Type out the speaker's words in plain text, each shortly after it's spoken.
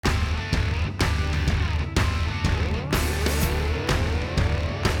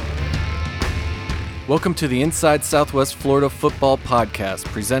Welcome to the Inside Southwest Florida Football Podcast,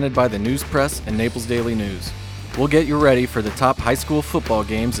 presented by the News Press and Naples Daily News. We'll get you ready for the top high school football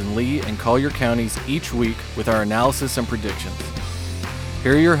games in Lee and Collier counties each week with our analysis and predictions.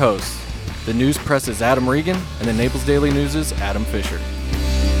 Here are your hosts. The News Press's Adam Regan and the Naples Daily News' Adam Fisher.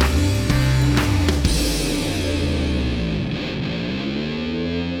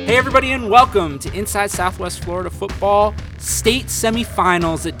 Hey everybody, and welcome to Inside Southwest Florida Football State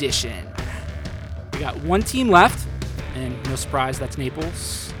Semifinals Edition. We got one team left, and no surprise, that's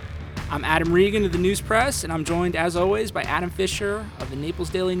Naples. I'm Adam Regan of the News Press, and I'm joined, as always, by Adam Fisher of the Naples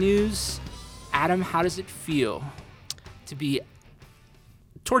Daily News. Adam, how does it feel to be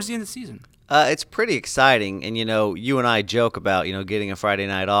towards the end of the season? It's pretty exciting, and you and I joke about getting a Friday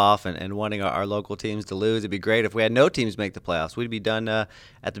night off and wanting our local teams to lose. It'd be great if we had no teams make the playoffs. We'd be done at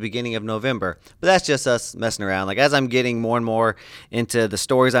the beginning of November, but that's just us messing around. Like, as I'm getting more and more into the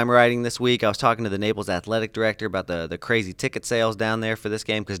stories I'm writing this week, I was talking to the Naples athletic director about the crazy ticket sales down there for this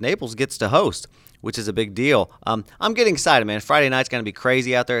game because Naples gets to host, which is a big deal. I'm getting excited, man. Friday night's going to be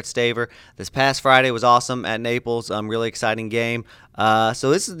crazy out there at Staver. This past Friday was awesome at Naples. Really exciting game.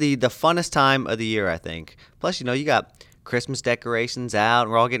 So this is the funnest time of the year, I think. Plus, you got Christmas decorations out,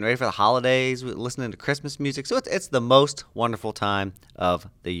 and we're all getting ready for the holidays, listening to Christmas music. So it's the most wonderful time of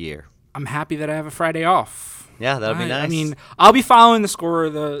the year. I'm happy that I have a Friday off. Yeah, that'll be nice. I mean, I'll be following the score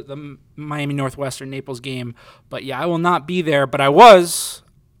of the Miami Northwestern Naples game, but yeah, I will not be there. But I was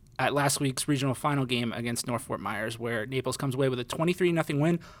at last week's regional final game against North Fort Myers, where Naples comes away with a 23-0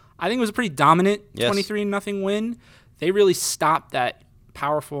 win. I think it was a pretty dominant 23-0 win. They really stopped that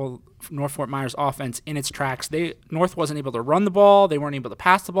powerful North Fort Myers offense in its tracks. North wasn't able to run the ball. They weren't able to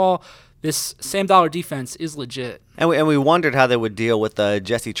pass the ball. This Sam Dollar defense is legit. And we wondered how they would deal with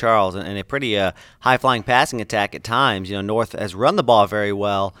Jesse Charles and a pretty high-flying passing attack at times. North has run the ball very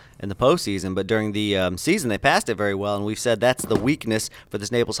well in the postseason, but during the season they passed it very well, and we've said that's the weakness for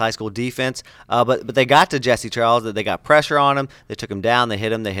this Naples high school defense. But they got to Jesse Charles. They got pressure on him. They took him down. They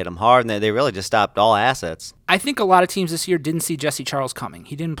hit him hard, and they really just stopped all assets. I think a lot of teams this year didn't see Jesse Charles coming.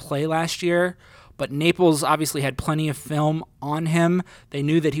 He didn't play last year. But Naples obviously had plenty of film on him. They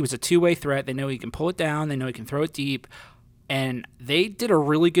knew that he was a two-way threat. They know he can pull it down. They know he can throw it deep. And they did a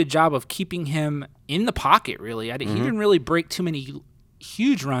really good job of keeping him in the pocket, really. He didn't really break too many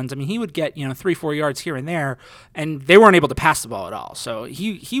huge runs. I mean, he would get 3-4 yards here and there, and they weren't able to pass the ball at all. So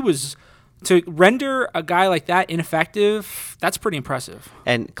he was, to render a guy like that ineffective, that's pretty impressive.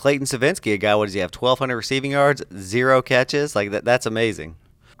 And Clayton Savinsky, a guy, what does he have, 1,200 receiving yards, 0 catches? Like that's amazing.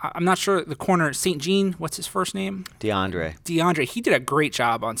 I'm not sure the corner, St. Jean, what's his first name? DeAndre. He did a great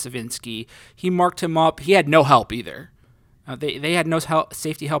job on Savinsky. He marked him up. He had no help either. They had no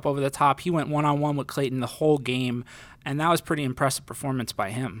safety help over the top. He went one-on-one with Clayton the whole game, and that was pretty impressive performance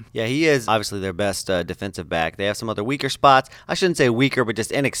by him. Yeah, he is obviously their best defensive back. They have some other weaker spots. I shouldn't say weaker, but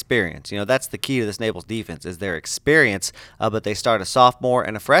just inexperience. That's the key to this Naples defense is their experience, but they start a sophomore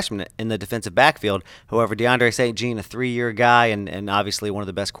and a freshman in the defensive backfield. However, DeAndre St. Jean, a 3-year guy and obviously one of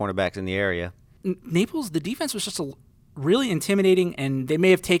the best cornerbacks in the area. Naples, the defense was just really intimidating, and they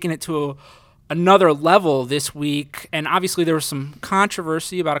may have taken it to another level this week. And obviously there was some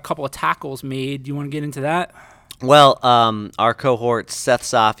controversy about a couple of tackles made. Do you want to get into that? Well, our cohort, Seth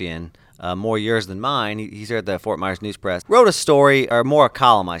Safian, more years than mine, he's here at the Fort Myers News Press, wrote a story, or more a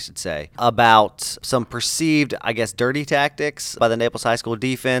column, I should say, about some perceived, dirty tactics by the Naples High School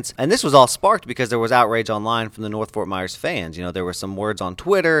defense. And this was all sparked because there was outrage online from the North Fort Myers fans. There were some words on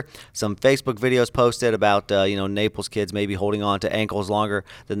Twitter, some Facebook videos posted about, Naples kids maybe holding on to ankles longer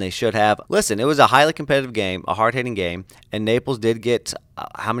than they should have. Listen, it was a highly competitive game, a hard-hitting game, and Naples did get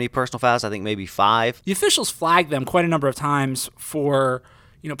how many personal fouls? I think maybe 5. The officials flagged them quite a number of times for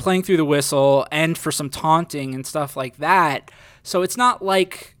playing through the whistle and for some taunting and stuff like that. So it's not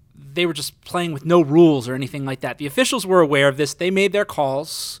like they were just playing with no rules or anything like that. The officials were aware of this. They made their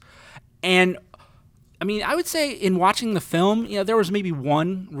calls. And, I would say in watching the film, there was maybe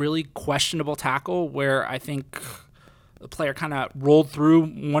one really questionable tackle where I think the player kind of rolled through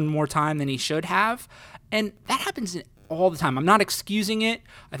one more time than he should have. And that happens all the time. I'm not excusing it.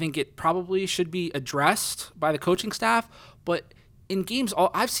 I think it probably should be addressed by the coaching staff. But in games,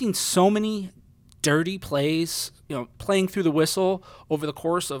 I've seen so many dirty plays, playing through the whistle over the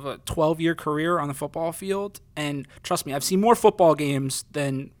course of a 12-year career on the football field. And trust me, I've seen more football games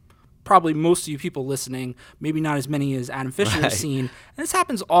than probably most of you people listening, maybe not as many as Adam Fisher has seen. And this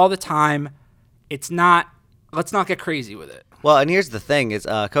happens all the time. Let's not get crazy with it. Well, and here's the thing is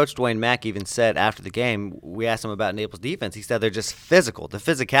Coach Dwayne Mack even said after the game, we asked him about Naples' defense. He said they're just physical, the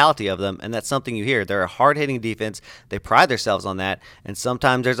physicality of them, and that's something you hear. They're a hard-hitting defense. They pride themselves on that, and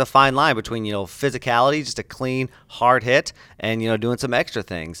sometimes there's a fine line between, physicality, just a clean, hard hit, and, doing some extra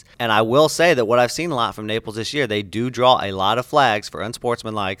things. And I will say that what I've seen a lot from Naples this year, they do draw a lot of flags for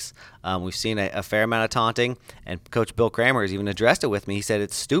unsportsmanlikes. We've seen a fair amount of taunting, and Coach Bill Kramer has even addressed it with me. He said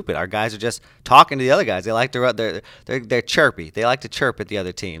it's stupid. Our guys are just talking to the other guys. They like to run. They're chirpy. They like to chirp at the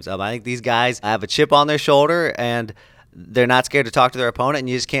other teams. I think these guys have a chip on their shoulder, and they're not scared to talk to their opponent, and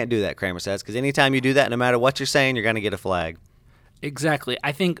you just can't do that, Kramer says, because anytime you do that, no matter what you're saying, you're going to get a flag. Exactly.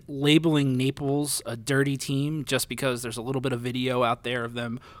 I think labeling Naples a dirty team just because there's a little bit of video out there of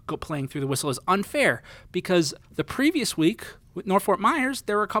them playing through the whistle is unfair, because the previous week with North Fort Myers,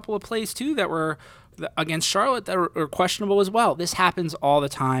 there were a couple of plays too that were against Charlotte that were questionable as well. This happens all the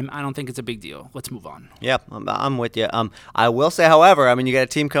time. I don't think it's a big deal. Let's move on. Yep, I'm with you. I will say, however, you got a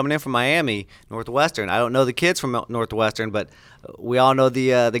team coming in from Miami, Northwestern. I don't know the kids from Northwestern, but we all know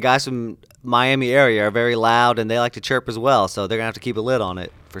the guys from Miami area are very loud, and they like to chirp as well, so they're going to have to keep a lid on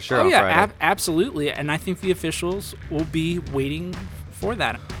it for sure on Friday. Absolutely, and I think the officials will be waiting for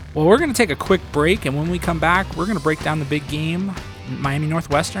that. Well, we're going to take a quick break, and when we come back, we're going to break down the big game, Miami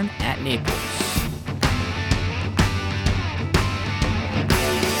Northwestern at Naples.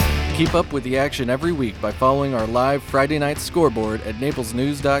 Keep up with the action every week by following our live Friday night scoreboard at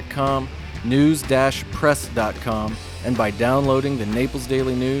naplesnews.com, news-press.com, and by downloading the Naples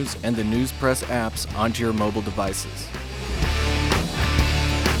Daily News and the News Press apps onto your mobile devices.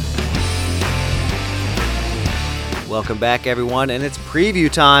 Welcome back, everyone, and it's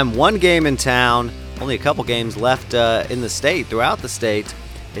preview time. One game in town, only a couple games left in the state, throughout the state.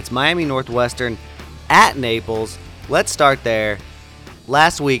 It's Miami Northwestern at Naples. Let's start there.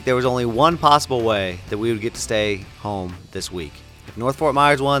 Last week, there was only one possible way that we would get to stay home this week. If North Fort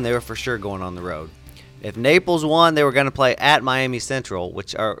Myers won, they were for sure going on the road. If Naples won, they were going to play at Miami Central,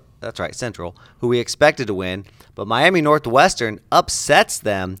 Central, who we expected to win. But Miami Northwestern upsets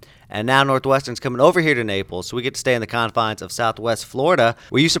them, and now Northwestern's coming over here to Naples, so we get to stay in the confines of Southwest Florida.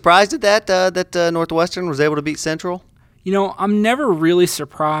 Were you surprised at that Northwestern was able to beat Central? I'm never really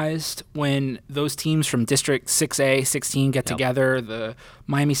surprised when those teams from District 6A, 16 get together, the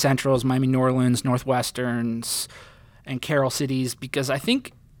Miami Centrals, Miami Norlands, Northwesterns, and Carroll Cities, because I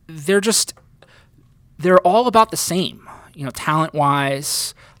think they're all about the same,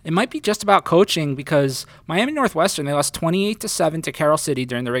 talent-wise. It might be just about coaching, because Miami Northwestern, they lost 28-7 to Carroll City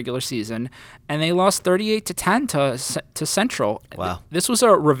during the regular season, and they lost 38-10 to Central. Wow. This was a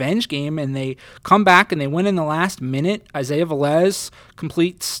revenge game, and they come back and they win in the last minute. Isaiah Velez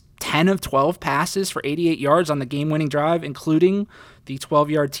completes 10 of 12 passes for 88 yards on the game-winning drive, including the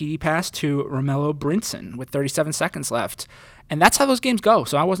 12-yard TD pass to Romello Brinson with 37 seconds left. And that's how those games go,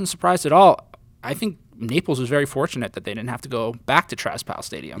 so I wasn't surprised at all. I think Naples was very fortunate that they didn't have to go back to Travis Powell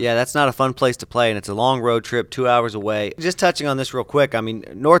Stadium. Yeah, that's not a fun place to play, and it's a long road trip, 2 hours away. Just touching on this real quick,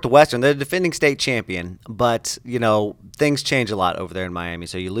 Northwestern, they're the defending state champion, but, things change a lot over there in Miami.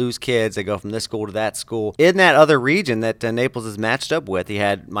 So you lose kids, they go from this school to that school. In that other region that Naples is matched up with, he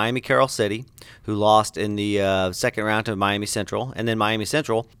had Miami Carroll City, who lost in the second round to Miami Central, and then Miami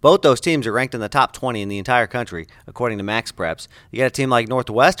Central. Both those teams are ranked in the top 20 in the entire country, according to Max Preps. You got a team like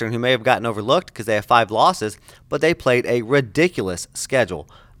Northwestern, who may have gotten overlooked because they have 5 losses, but they played a ridiculous schedule.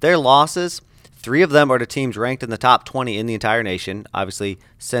 Their losses, 3 of them are to teams ranked in the top 20 in the entire nation. Obviously,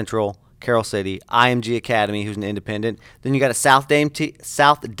 Central, Carroll City, IMG Academy, who's an independent. Then you got a South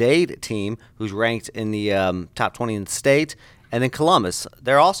Dade team who's ranked in the top 20 in the state. And then Columbus,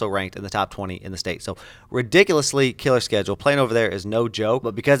 they're also ranked in the top 20 in the state. So ridiculously killer schedule. Playing over there is no joke.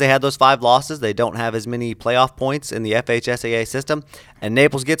 But because they had those 5 losses, they don't have as many playoff points in the FHSAA system. And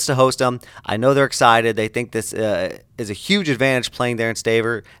Naples gets to host them. I know they're excited. They think this is a huge advantage playing there in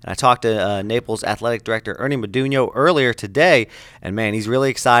Staver. And I talked to Naples athletic director Ernie Modugno earlier today. And, man, he's really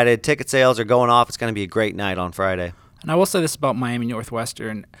excited. Ticket sales are going off. It's going to be a great night on Friday. And I will say this about Miami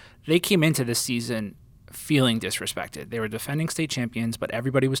Northwestern. They came into this season feeling disrespected. They were defending state champions, but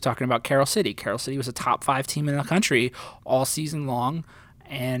everybody was talking about Carroll City. Carroll City was a top 5 team in the country all season long,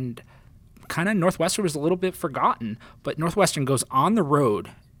 and kind of Northwestern was a little bit forgotten. But Northwestern goes on the road,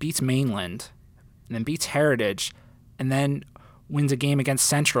 beats Mainland, and then beats Heritage, and then wins a game against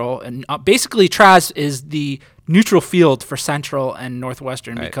Central. And basically, Traz is the neutral field for Central and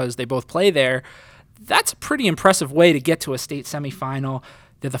Northwestern because they both play there. That's a pretty impressive way to get to a state semifinal.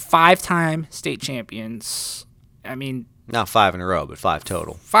 They're the 5-time state champions. Not 5 in a row, but 5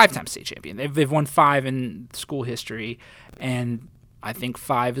 total. 5-time state champion. They've won 5 in school history, and I think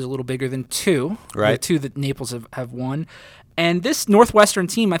 5 is a little bigger than 2. Right. The 2 that Naples have won. And this Northwestern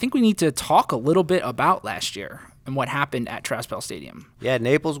team, I think we need to talk a little bit about last year and what happened at Travis Bell Stadium. Yeah,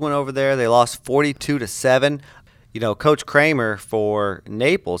 Naples went over there. They lost 42-7. Coach Kramer for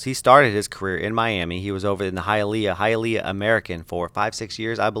Naples, he started his career in Miami. He was over in the Hialeah American for 5-6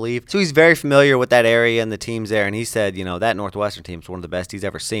 years, I believe. So he's very familiar with that area and the teams there. And he said, that Northwestern team is one of the best he's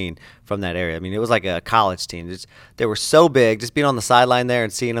ever seen from that area. I mean, it was like a college team. They were so big. Just being on the sideline there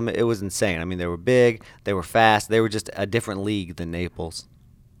and seeing them, it was insane. I mean, they were big. They were fast. They were just a different league than Naples.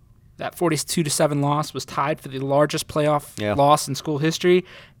 That 42-7 loss was tied for the largest playoff loss in school history.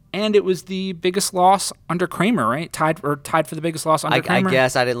 And it was the biggest loss under Kramer, right? Tied for the biggest loss under Kramer? I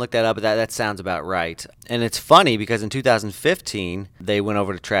guess I didn't look that up, but that sounds about right. And it's funny because in 2015, they went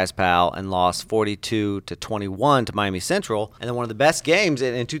over to Travis Powell and lost 42-21 to Miami Central. And then one of the best games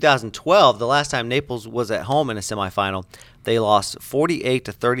in 2012, the last time Naples was at home in a semifinal, they lost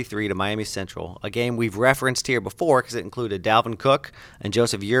 48-33 to Miami Central, a game we've referenced here before because it included Dalvin Cook and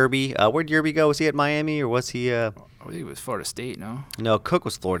Joseph Yerby. Where'd Yerby go? Was he at Miami or was he I think it was Florida State, no? No, Cook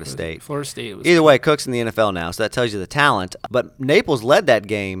was Florida State. Florida State was. Either way, Cook's in the NFL now, so that tells you the talent. But Naples led that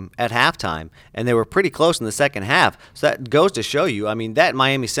game at halftime, and they were pretty close in the second half. So that goes to show you, I mean, that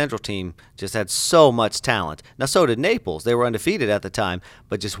Miami Central team just had so much talent. Now, so did Naples. They were undefeated at the time,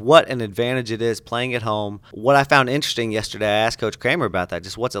 but just what an advantage it is playing at home. What I found interesting yesterday, I asked Coach Kramer about that,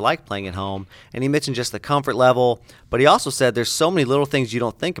 just what's it like playing at home, and he mentioned just the comfort level, but he also said there's so many little things you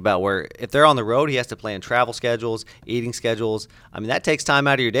don't think about where if they're on the road, he has to plan travel schedules, eating schedules. I mean, that takes time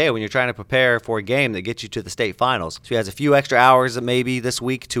out of your day when you're trying to prepare for a game that gets you to the state finals. So he has a few extra hours maybe this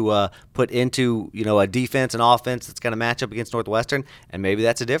week to put into, a defense and offense that's going to match up against Northwestern, and maybe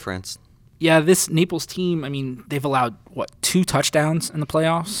that's a difference. Yeah, this Naples team, I mean, they've allowed, 2 touchdowns in the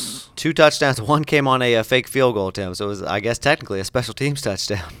playoffs? 2 touchdowns. One came on a fake field goal attempt, so it was, I guess, technically a special teams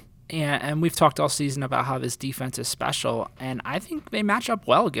touchdown. Yeah, and we've talked all season about how this defense is special, and I think they match up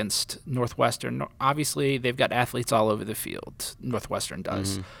well against Northwestern. Obviously, they've got athletes all over the field. Northwestern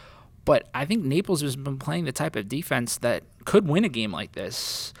does. Mm-hmm. But I think Naples has been playing the type of defense that could win a game like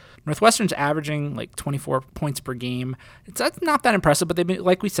this. Northwestern's averaging 24 points per game. That's not that impressive, but they've been,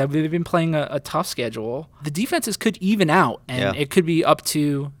 like we said, they've been playing a tough schedule. The defenses could even out, and it could be up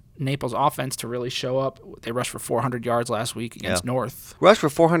to Naples offense to really show up. They rushed for 400 yards last week against North. Rushed for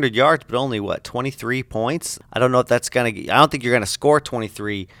 400 yards, but only 23 points. I don't know if that's I don't think you're going to score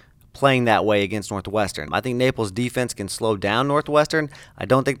 23 playing that way against Northwestern. I think Naples' defense can slow down Northwestern. I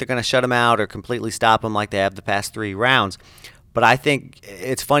don't think they're going to shut them out or completely stop them like they have the past 3 rounds. But I think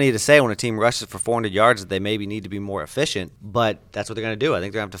it's funny to say when a team rushes for 400 yards that they maybe need to be more efficient, but that's what they're going to do. I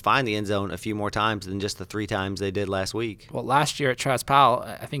think they're going to have to find the end zone a few more times than just the 3 times they did last week. Well, last year at Travis Powell,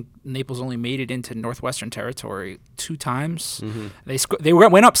 I think Naples only made it into Northwestern territory 2 times. Mm-hmm. They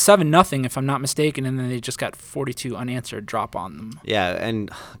went up 7-0, if I'm not mistaken, and then they just got 42 unanswered drop on them. Yeah, and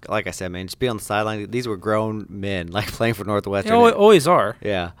like I said, man, just be on the sideline. These were grown men, playing for Northwestern. They always are.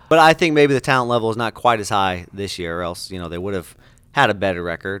 Yeah, but I think maybe the talent level is not quite as high this year, or else they would have had a better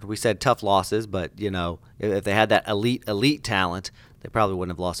record. We said tough losses, but if they had that elite talent, they probably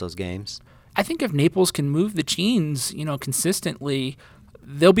wouldn't have lost those games. I think if Naples can move the chains, consistently,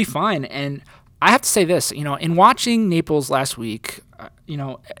 they'll be fine. And I have to say this, in watching Naples last week,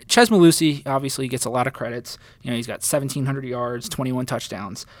 Chez Mellusi obviously gets a lot of credits. He's got 1,700 yards, 21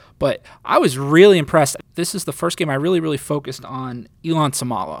 touchdowns. But I was really impressed. This is the first game I really focused on Elon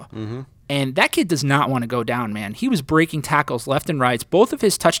Samala. Mm-hmm. And that kid does not want to go down, man. He was breaking tackles left and right. Both of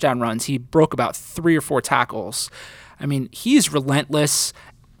his touchdown runs, he broke about 3 or 4 tackles. I mean, he's relentless,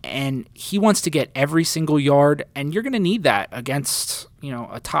 and he wants to get every single yard, and you're going to need that against,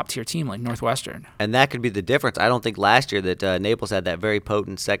 a top-tier team like Northwestern. And that could be the difference. I don't think last year that Naples had that very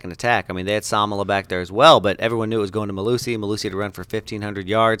potent second attack. I mean, they had Samala back there as well, but everyone knew it was going to Mellusi. Mellusi had to run for 1,500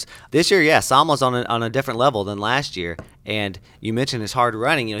 yards. This year, Samala's on a different level than last year. And you mentioned his hard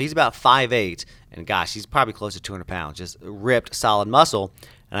running. He's about 5'8", and gosh, he's probably close to 200 pounds, just ripped, solid muscle.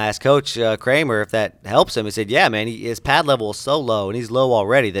 And I asked Coach Kramer if that helps him. He said, yeah, man, his pad level is so low, and he's low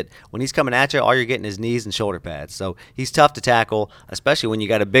already, that when he's coming at you, all you're getting is knees and shoulder pads. So he's tough to tackle, especially when you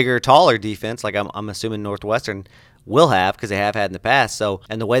got a bigger, taller defense, like I'm assuming Northwestern will have, because they have had in the past. So,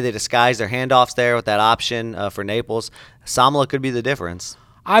 and the way they disguise their handoffs there with that option for Naples, Samala could be the difference.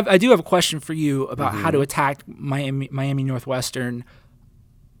 I do have a question for you about how to attack Miami Northwestern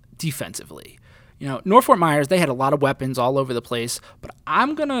defensively. North Fort Myers, they had a lot of weapons all over the place, but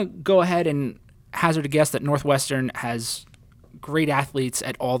I'm going to go ahead and hazard a guess that Northwestern has great athletes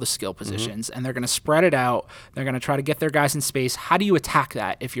at all the skill positions, and they're going to spread it out. They're going to try to get their guys in space. How do you attack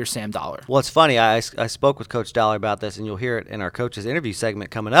that if you're Sam Dollar? Well, it's funny. I spoke with Coach Dollar about this, and you'll hear it in our coaches interview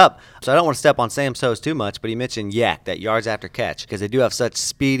segment coming up. So I don't want to step on Sam's toes too much, but he mentioned YAC, that yards after catch, because they do have such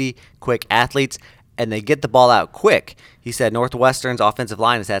speedy, quick athletes, and they get the ball out quick. He said Northwestern's offensive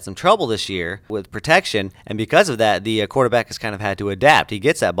line has had some trouble this year with protection, and because of that, the quarterback has kind of had to adapt. He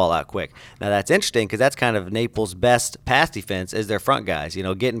gets that ball out quick. Now, that's interesting because that's kind of Naples' best pass defense is their front guys,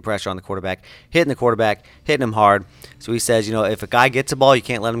 getting pressure on the quarterback, hitting him hard. So he says, if a guy gets a ball, you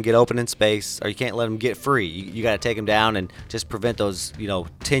can't let him get open in space, or you can't let him get free. You got to take him down and just prevent those,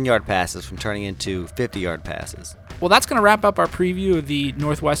 10-yard passes from turning into 50-yard passes. Well, that's going to wrap up our preview of the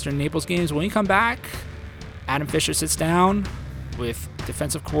Northwestern Naples games. When we come back, Adam Fisher sits down with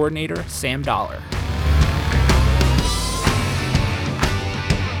defensive coordinator Sam Dollar.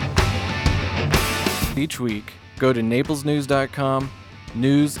 Each week, go to naplesnews.com,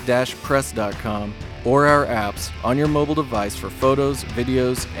 news-press.com, or our apps on your mobile device for photos,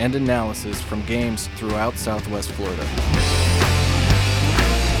 videos, and analysis from games throughout Southwest Florida.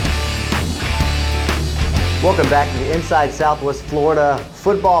 Welcome back to the Inside Southwest Florida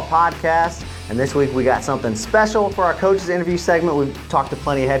Football Podcast. And this week we got something special for our coaches interview segment. We've talked to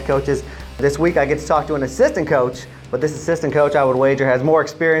plenty of head coaches. This week I get to talk to an assistant coach, but this assistant coach, I would wager, has more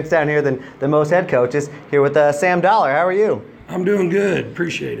experience down here than most head coaches. Here with Sam Dollar. How are you? I'm doing good.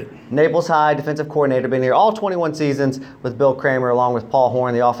 Appreciate it. Naples High defensive coordinator, been here all 21 seasons with Bill Kramer along with Paul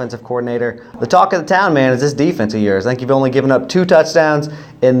Horn, the offensive coordinator. The talk of the town, man, is this defense of yours. I think you've only given up 2 touchdowns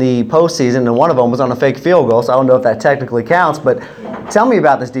in the postseason, and one of them was on a fake field goal, so I don't know if that technically counts, but tell me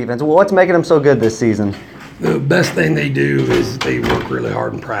about this defense. What's making them so good this season? The best thing they do is they work really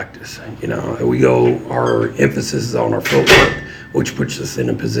hard in practice. Our emphasis is on our footwork, which puts us in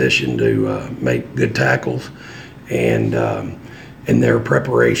a position to make good tackles, and their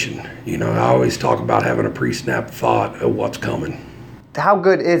preparation. I always talk about having a pre-snap thought of what's coming. How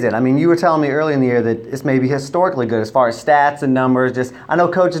good is it? I mean, you were telling me early in the year that it's maybe historically good as far as stats and numbers. I know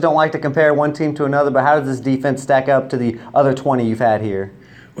coaches don't like to compare one team to another, but how does this defense stack up to the other 20 you've had here?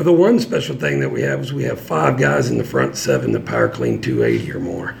 Well, the one special thing that we have is we have 5 guys in the front 7 that power clean 280 or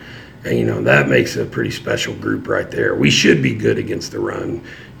more. And, that makes a pretty special group right there. We should be good against the run.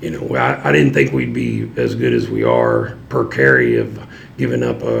 I didn't think we'd be as good as we are per carry of giving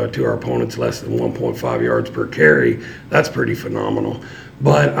up to our opponents less than 1.5 yards per carry. That's pretty phenomenal.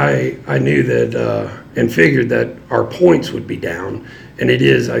 But I knew that and figured that our points would be down. And it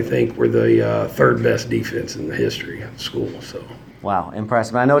is, I think, we're the third best defense in the history of the school. So. Wow,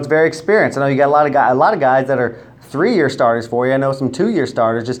 impressive. I know it's very experienced. I know you got a lot of guys that are 3-year starters for you. I know some 2-year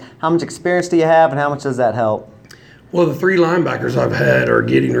starters. Just how much experience do you have, and how much does that help? Well, the 3 linebackers I've had are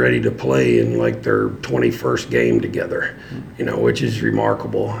getting ready to play in like their 21st game together, which is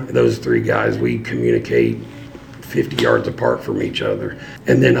remarkable. Those 3 guys, we communicate 50 yards apart from each other.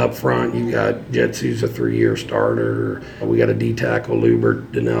 And then up front, you got Jetsu's a 3-year starter. We got a D-tackle,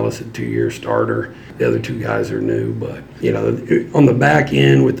 Lubert Danellis, a 2-year starter. The other 2 guys are new, but on the back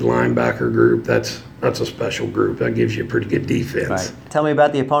end with the linebacker group, that's a special group. That gives you a pretty good defense. Right. Tell me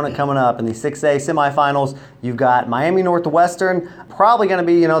about the opponent coming up in the 6A semifinals. You've got Miami Northwestern, probably going to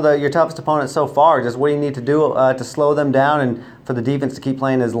be your toughest opponent so far. Just what do you need to do to slow them down and for the defense to keep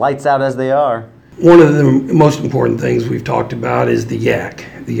playing as lights out as they are? One of the most important things we've talked about is the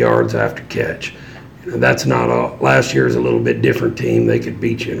YAC, the yards after catch. That's not last year's a little bit different team. They could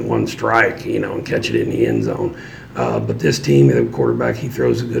beat you in one strike, and catch it in the end zone. But this team, the quarterback, he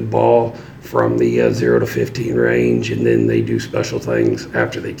throws a good ball from the 0 to 15 range, and then they do special things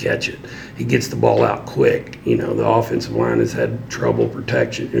after they catch it. He gets the ball out quick. The offensive line has had trouble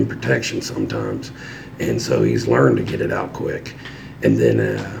protection sometimes, and so he's learned to get it out quick. And then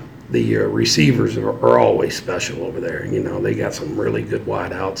the receivers are always special over there. They got some really good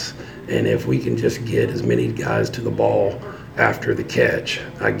wideouts, and if we can just get as many guys to the ball after the catch,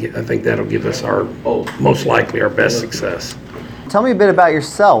 I think that'll give us most likely our best success. Tell me a bit about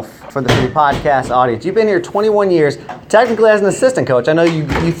yourself for the podcast audience. You've been here 21 years, technically as an assistant coach. I know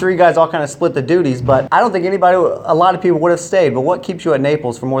you 3 guys all kind of split the duties, but I don't think a lot of people would have stayed. But what keeps you at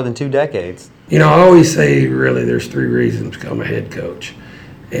Naples for more than 2 decades? I always say really there's 3 reasons to become a head coach.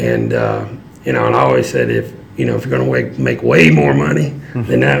 And, and I always said if you're going to make way more money,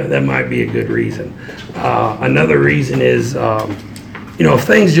 then that might be a good reason. Another reason is, if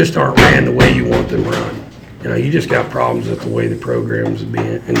things just aren't ran the way you want them run, you just got problems with the way the program's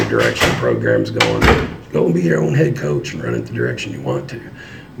being and the direction the program's going. Go and be your own head coach and run it the direction you want to.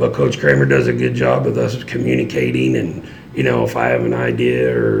 But Coach Kramer does a good job with us communicating, and if I have an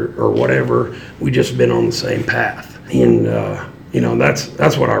idea or whatever, we just been on the same path. And,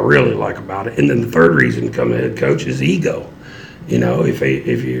 that's what I really like about it. And then the third reason to become a head coach is ego.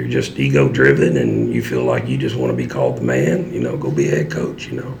 If you're just ego driven and you feel like you just want to be called the man, go be a head coach.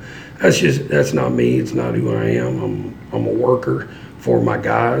 That's not me. It's not who I am. I'm a worker for my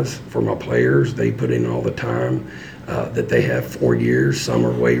guys, for my players. They put in all the time that they have 4 years,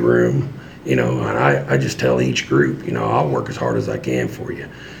 summer weight room, and I just tell each group, I'll work as hard as I can for you,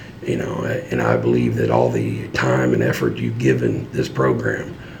 and I believe that all the time and effort you've given this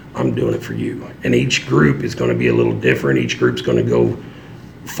program, I'm doing it for you. And each group is going to be a little different. Each group's going to go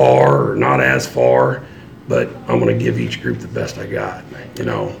far or not as far, but I'm going to give each group the best I got,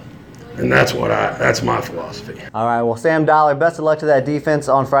 And that's my philosophy. All right, well, Sam Dollar, best of luck to that defense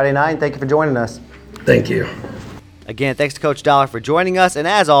on Friday night, and thank you for joining us. Thank you. Again, thanks to Coach Dollar for joining us. And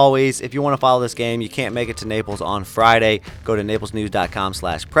as always, if you want to follow this game, you can't make it to Naples on Friday, go to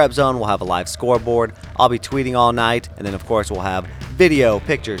naplesnews.com/prepzone. We'll have a live scoreboard. I'll be tweeting all night. And then, of course, we'll have video,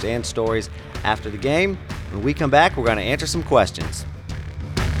 pictures, and stories after the game. When we come back, we're going to answer some questions.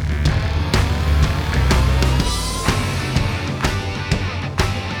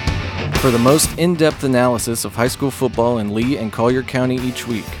 For the most in-depth analysis of high school football in Lee and Collier County each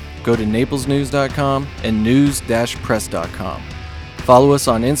week, go to naplesnews.com and news-press.com. Follow us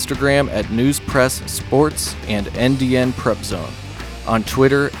on Instagram at newspresssports and NDN Prep Zone. On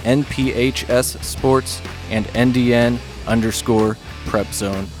Twitter, NPHS Sports and NDN_Prep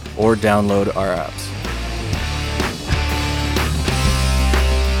Zone, or download our apps.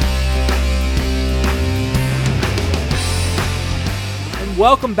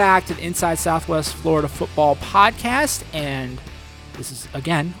 Welcome back to the Inside Southwest Florida Football Podcast, and this is,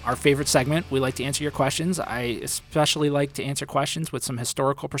 again, our favorite segment. We like to answer your questions. I especially like to answer questions with some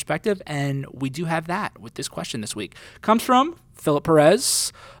historical perspective, and we do have that with this question this week. Comes from Philip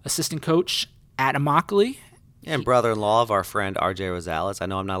Perez, assistant coach at Immokalee. And brother-in-law of our friend RJ Rosales. I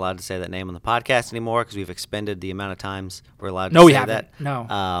know I'm not allowed to say that name on the podcast anymore because we've expended the amount of times we're allowed to say that. No, we haven't. No.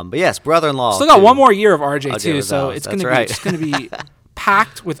 But yes, brother-in-law. Still got one more year of RJ too, Rosales. so it's going to be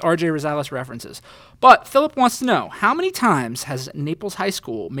packed with RJ Rosales references. But Philip wants to know, how many times has Naples High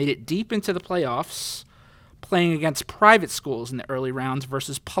School made it deep into the playoffs playing against private schools in the early rounds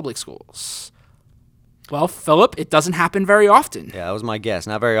versus public schools? Well, Philip, it doesn't happen very often. Yeah, that was my guess.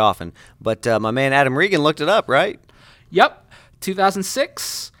 Not very often. But my man Adam Regan looked it up, right? Yep.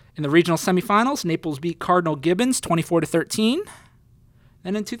 2006, in the regional semifinals, Naples beat Cardinal Gibbons 24-13.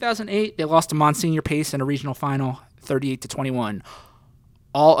 And in 2008, they lost to Monsignor Pace in a regional final 38-21.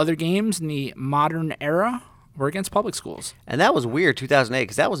 All other games in the modern era were against public schools. And that was weird, 2008,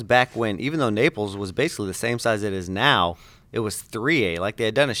 because that was back when, even though Naples was basically the same size it is now, it was 3A. Like, they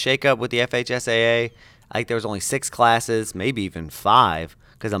had done a shakeup with the FHSAA. I think there was only 6 classes, maybe even 5,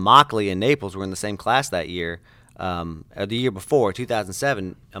 because Immokalee and Naples were in the same class that year. The year before,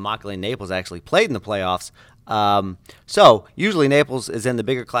 2007, Immokalee and Naples actually played in the playoffs. So usually Naples is in the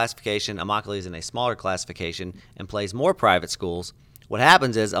bigger classification, Immokalee is in a smaller classification and plays more private schools. What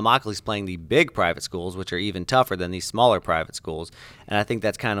happens is Immokalee's playing the big private schools, which are even tougher than these smaller private schools, and I think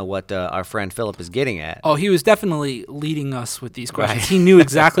that's kind of what our friend Philip is getting at. Oh, he was definitely leading us with these questions. Right. He knew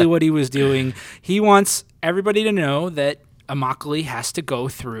exactly what he was doing. He wants everybody to know that Immokalee has to go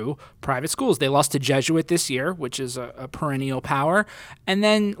through private schools. They lost to Jesuit this year, which is a perennial power. And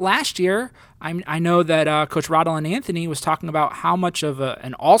then last year, I know that Coach Rodolin Anthony was talking about how much of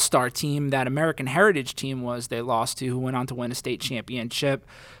an all-star team that American Heritage team was they lost to, who went on to win a state championship.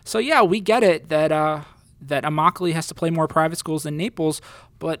 So, yeah, we get it that Immokalee has to play more private schools than Naples,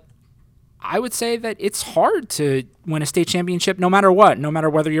 but I would say that it's hard to win a state championship no matter what, no matter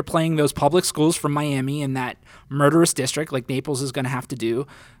whether you're playing those public schools from Miami in that murderous district like Naples is going to have to do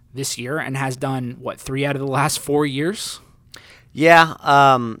this year and has done, 3 out of the last 4 years? Yeah,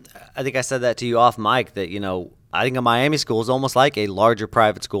 I think I said that to you off mic that, I think a Miami school is almost like a larger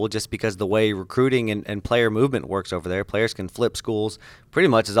private school just because the way recruiting and player movement works over there. Players can flip schools pretty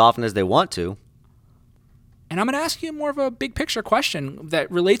much as often as they want to. And I'm going to ask you more of a big picture question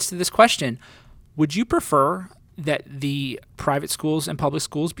that relates to this question. Would you prefer that the private schools and public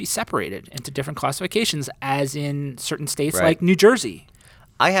schools be separated into different classifications, as in certain states like New Jersey?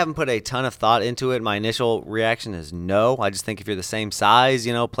 I haven't put a ton of thought into it. My initial reaction is no. I just think if you're the same size,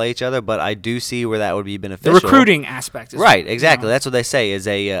 play each other. But I do see where that would be beneficial. The recruiting aspect. Right, exactly. That's what they say is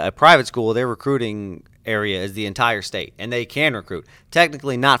a private school, their recruiting area is the entire state, and they can recruit.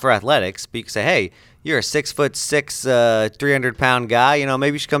 Technically not for athletics, but you can say, hey, you're a 6'6", 300-pound guy.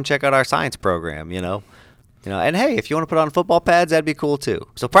 Maybe you should come check out our science program. And hey, if you want to put on football pads, that'd be cool too.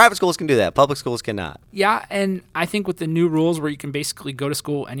 So private schools can do that. Public schools cannot. Yeah, and I think with the new rules where you can basically go to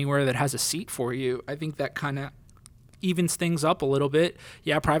school anywhere that has a seat for you, I think that kind of evens things up a little bit.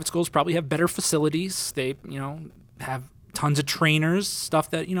 Yeah, private schools probably have better facilities. They, have tons of trainers, stuff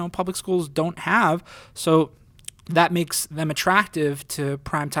that, public schools don't have. So that makes them attractive to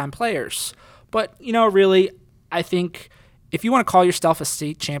primetime players. But, really, I think if you want to call yourself a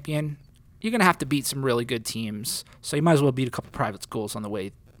state champion, you're going to have to beat some really good teams. So you might as well beat a couple private schools on the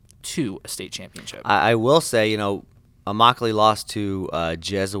way to a state championship. I will say, Immokalee lost to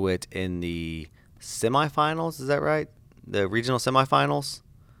Jesuit in the semifinals. Is that right? The regional semifinals?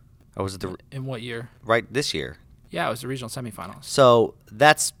 Or was it in what year? Right this year. Yeah, it was the regional semifinals. So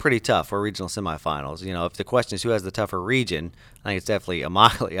that's pretty tough for regional semifinals. If the question is who has the tougher region, I think it's definitely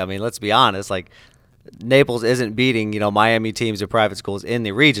Immokalee. I mean, let's be honest. Naples isn't beating, Miami teams or private schools in the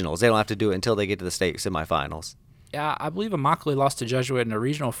regionals. They don't have to do it until they get to the state semifinals. Yeah, I believe Immokalee lost to Jesuit in a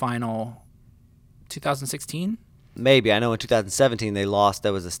regional final 2016. Maybe. I know in 2017 they lost.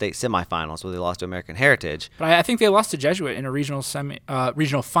 That was the state semifinals where they lost to American Heritage. But I think they lost to Jesuit in a regional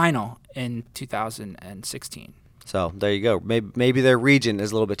final in 2016. So there you go. Maybe their region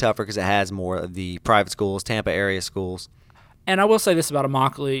is a little bit tougher because it has more of the private schools, Tampa area schools. And I will say this about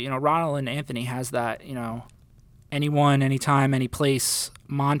Immokalee. Ronald Anthony has that, anyone, anytime, any place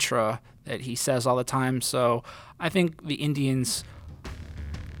mantra that he says all the time. So I think the Indians,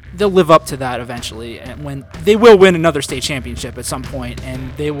 they'll live up to that eventually, and when they will win another state championship at some point,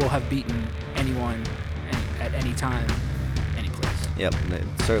 and they will have beaten anyone at any time, any place. Yep, it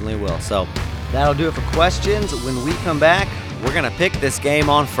certainly will. So that'll do it for questions. When we come back, we're going to pick this game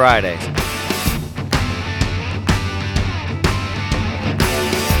on Friday.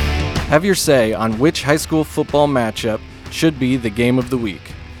 Have your say on which high school football matchup should be the game of the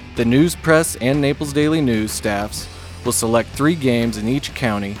week. The News Press and Naples Daily News staffs will select 3 games in each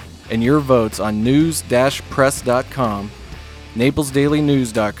county, and your votes on news-press.com,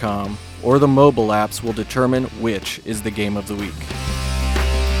 naplesdailynews.com, or the mobile apps will determine which is the game of the week.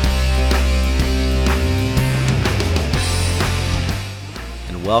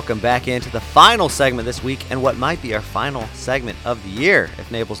 And welcome back into the final segment this week, and what might be our final segment of the year. If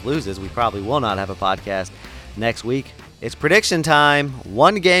Naples loses, we probably will not have a podcast next week. It's prediction time,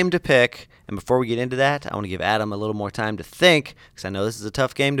 1 game to pick. And before we get into that, I want to give Adam a little more time to think, because I know this is a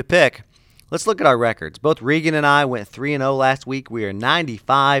tough game to pick. Let's look at our records. Both Regan and I went 3-0 last week. We are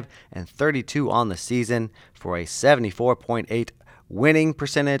 95-32 on the season for a 74.8 winning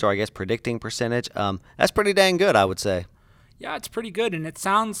percentage, or I guess predicting percentage. That's pretty dang good, I would say. Yeah, it's pretty good, and it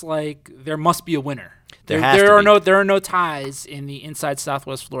sounds like there must be a winner. There are no ties in the Inside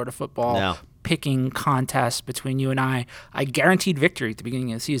Southwest Florida football picking contest between you and I. I guaranteed victory at the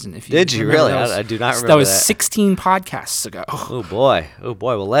beginning of the season. Did you really? I do not remember that. Was 16 podcasts ago. Oh boy.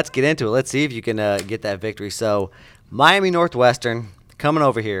 Well, let's get into it. Let's see if you can get that victory. So, Miami Northwestern coming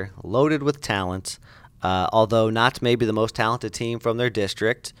over here, loaded with talent, although not maybe the most talented team from their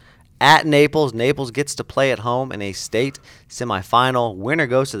district. At Naples, Naples gets to play at home in a state semifinal. Winner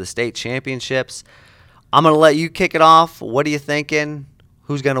goes to the state championships. I'm going to let you kick it off. What are you thinking?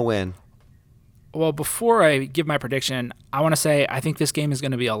 Who's going to win? Well, before I give my prediction, I want to say I think this game is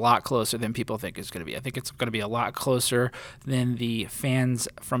going to be a lot closer than people think it's going to be. I think it's going to be a lot closer than the fans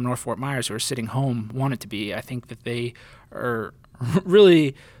from North Fort Myers who are sitting home want it to be. I think that they are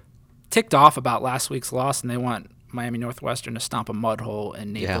really ticked off about last week's loss, and they want Miami Northwestern to stomp a mud hole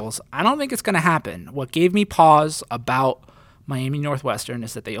in Naples. Yeah. I don't think it's going to happen. What gave me pause about Miami Northwestern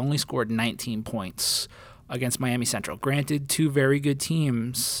is that they only scored 19 points against Miami Central. Granted, 2 very good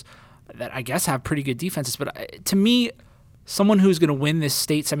teams that I guess have pretty good defenses, but to me, someone who's going to win this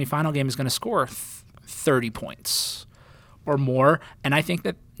state semifinal game is going to score 30 points or more, and I think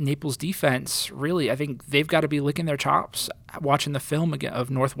that Naples defense, really, I think they've got to be licking their chops watching the film of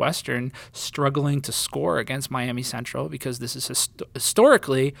Northwestern struggling to score against Miami Central, because this is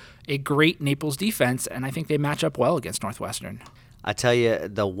historically a great Naples defense, and I think they match up well against Northwestern. I tell you,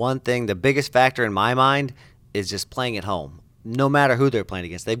 the biggest factor in my mind is just playing at home. No matter who they're playing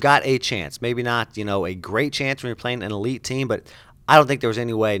against, they've got a chance. Maybe not, a great chance when you're playing an elite team, but I don't think there was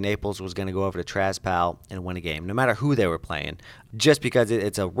any way Naples was going to go over to Traz-Powell and win a game, no matter who they were playing. Just because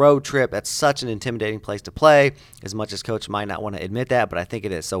it's a road trip, that's such an intimidating place to play, as much as coach might not want to admit that, but I think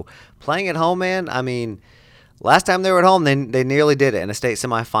it is. So playing at home, man, I mean, last time they were at home, they nearly did it in a state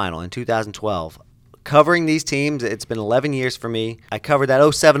semifinal in 2012. Covering these teams, it's been 11 years for me. I covered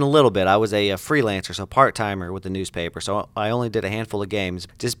that 07 a little bit. I was a freelancer, so part-timer with the newspaper, so I only did a handful of games.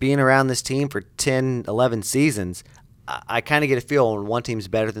 Just being around this team for 10, 11 seasons, I kind of get a feel when one team's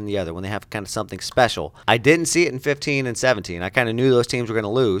better than the other, when they have kind of something special. I didn't see it in 15 and 17. I kind of knew those teams were going to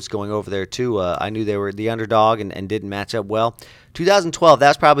lose going over there, too. I knew they were the underdog and didn't match up well. 2012,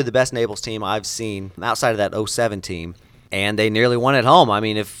 that's probably the best Naples team I've seen outside of that 07 team, and they nearly won at home. I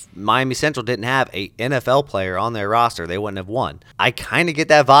mean, if Miami Central didn't have a NFL player on their roster, they wouldn't have won. I kind of get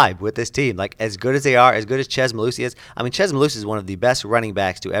that vibe with this team. Like, as good as they are, as good as Chez Mellusi is, I mean, Chez Mellusi is one of the best running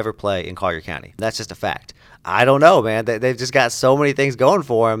backs to ever play in Collier County. That's just a fact. I don't know, man. They've just got so many things going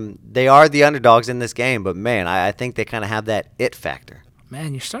for them. They are the underdogs in this game, but, man, I think they kind of have that it factor.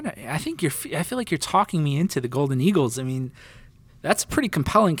 Man, you're starting to, I feel like you're talking me into the Golden Eagles. I mean, that's a pretty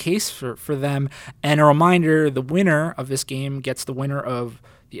compelling case for them. And a reminder, the winner of this game gets the winner of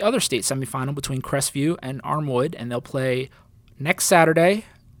the other state semifinal between Crestview and Armwood, and they'll play next Saturday,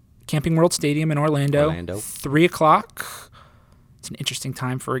 Camping World Stadium in Orlando. 3 o'clock. It's an interesting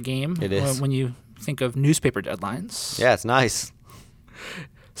time for a game. It is. When you think of newspaper deadlines. Yeah, it's nice.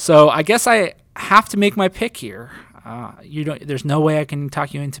 So I guess I have to make my pick here. There's no way I can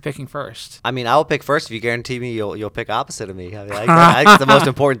talk you into picking first. I mean, I will pick first if you guarantee me you'll pick opposite of me. I mean, I think it's the most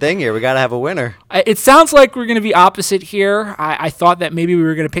important thing here. We got to have a winner. It sounds like we're going to be opposite here. I thought that maybe we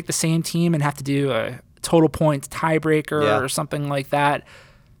were going to pick the same team and have to do a total points tiebreaker or something like that.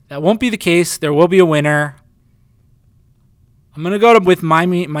 That won't be the case. There will be a winner. I'm going to go with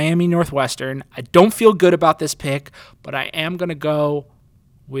Miami Northwestern. I don't feel good about this pick, but I am going to go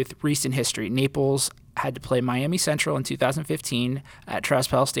with recent history. Naples had to play Miami Central in 2015 at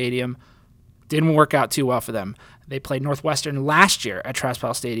Traspel Stadium. Didn't work out too well for them. They played Northwestern last year at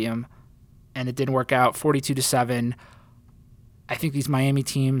Traspel Stadium, and it didn't work out, 42-7. I think these Miami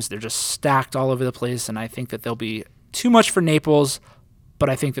teams, they're just stacked all over the place, and I think that they'll be too much for Naples, but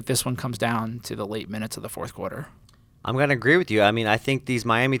I think that this one comes down to the late minutes of the fourth quarter. I'm going to agree with you. I mean, I think these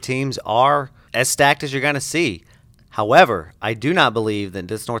Miami teams are as stacked as you're going to see. However, I do not believe that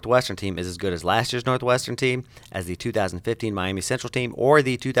this Northwestern team is as good as last year's Northwestern team, as the 2015 Miami Central team, or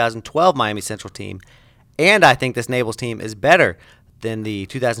the 2012 Miami Central team. And I think this Naples team is better than the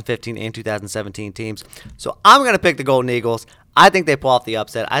 2015 and 2017 teams. So I'm going to pick the Golden Eagles. I think they pull off the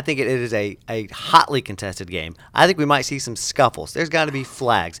upset. I think it is a hotly contested game. I think we might see some scuffles. There's got to be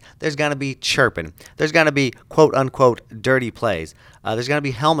flags. There's got to be chirping. There's got to be quote-unquote dirty plays. There's going to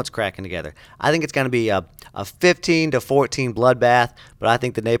be helmets cracking together. I think it's going to be a 15-14 bloodbath, but I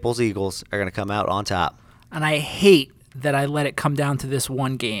think the Naples Eagles are going to come out on top. And I hate that I let it come down to this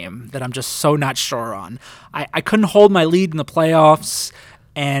one game that I'm just so not sure on. I couldn't hold my lead in the playoffs,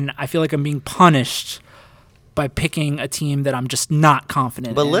 and I feel like I'm being punished by picking a team that I'm just not confident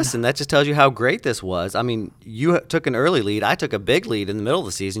in. But listen, that just tells you how great this was. I mean, you took an early lead. I took a big lead in the middle of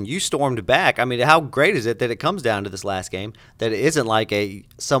the season. You stormed back. I mean, how great is it that it comes down to this last game, that it isn't like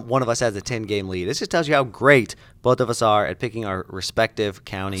one of us has a 10-game lead. This just tells you how great both of us are at picking our respective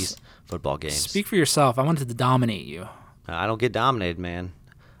counties' football games. Speak for yourself. I wanted to dominate you. I don't get dominated, man.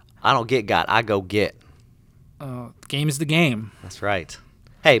 I don't get got. I go get. Game is the game. That's right.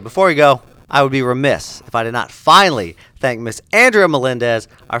 Hey, before we go, I would be remiss if I did not finally thank Miss Andrea Melendez,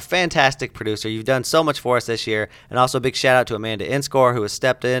 our fantastic producer. You've done so much for us this year. And also a big shout out to Amanda Inscore, who has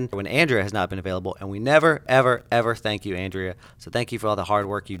stepped in when Andrea has not been available. And we never, ever, ever thank you, Andrea. So thank you for all the hard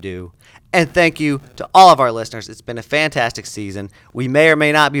work you do. And thank you to all of our listeners. It's been a fantastic season. We may or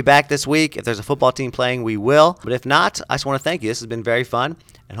may not be back this week. If there's a football team playing, we will. But if not, I just want to thank you. This has been very fun.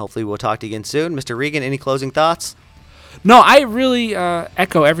 And hopefully we'll talk to you again soon. Mr. Regan, any closing thoughts? No, I really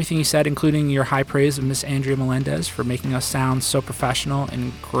echo everything you said, including your high praise of Miss Andrea Melendez for making us sound so professional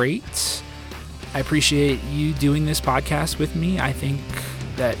and great. I appreciate you doing this podcast with me. I think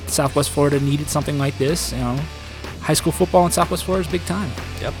that Southwest Florida needed something like this. You know, high school football in Southwest Florida is big time.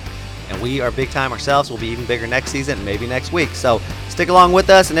 Yep. And we are big time ourselves. We'll be even bigger next season and maybe next week. So stick along with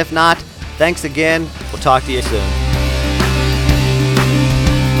us. And if not, thanks again. We'll talk to you soon.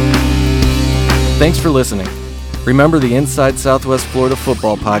 Thanks for listening. Remember, the Inside Southwest Florida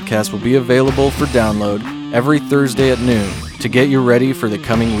Football podcast will be available for download every Thursday at noon to get you ready for the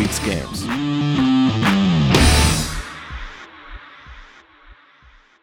coming week's games.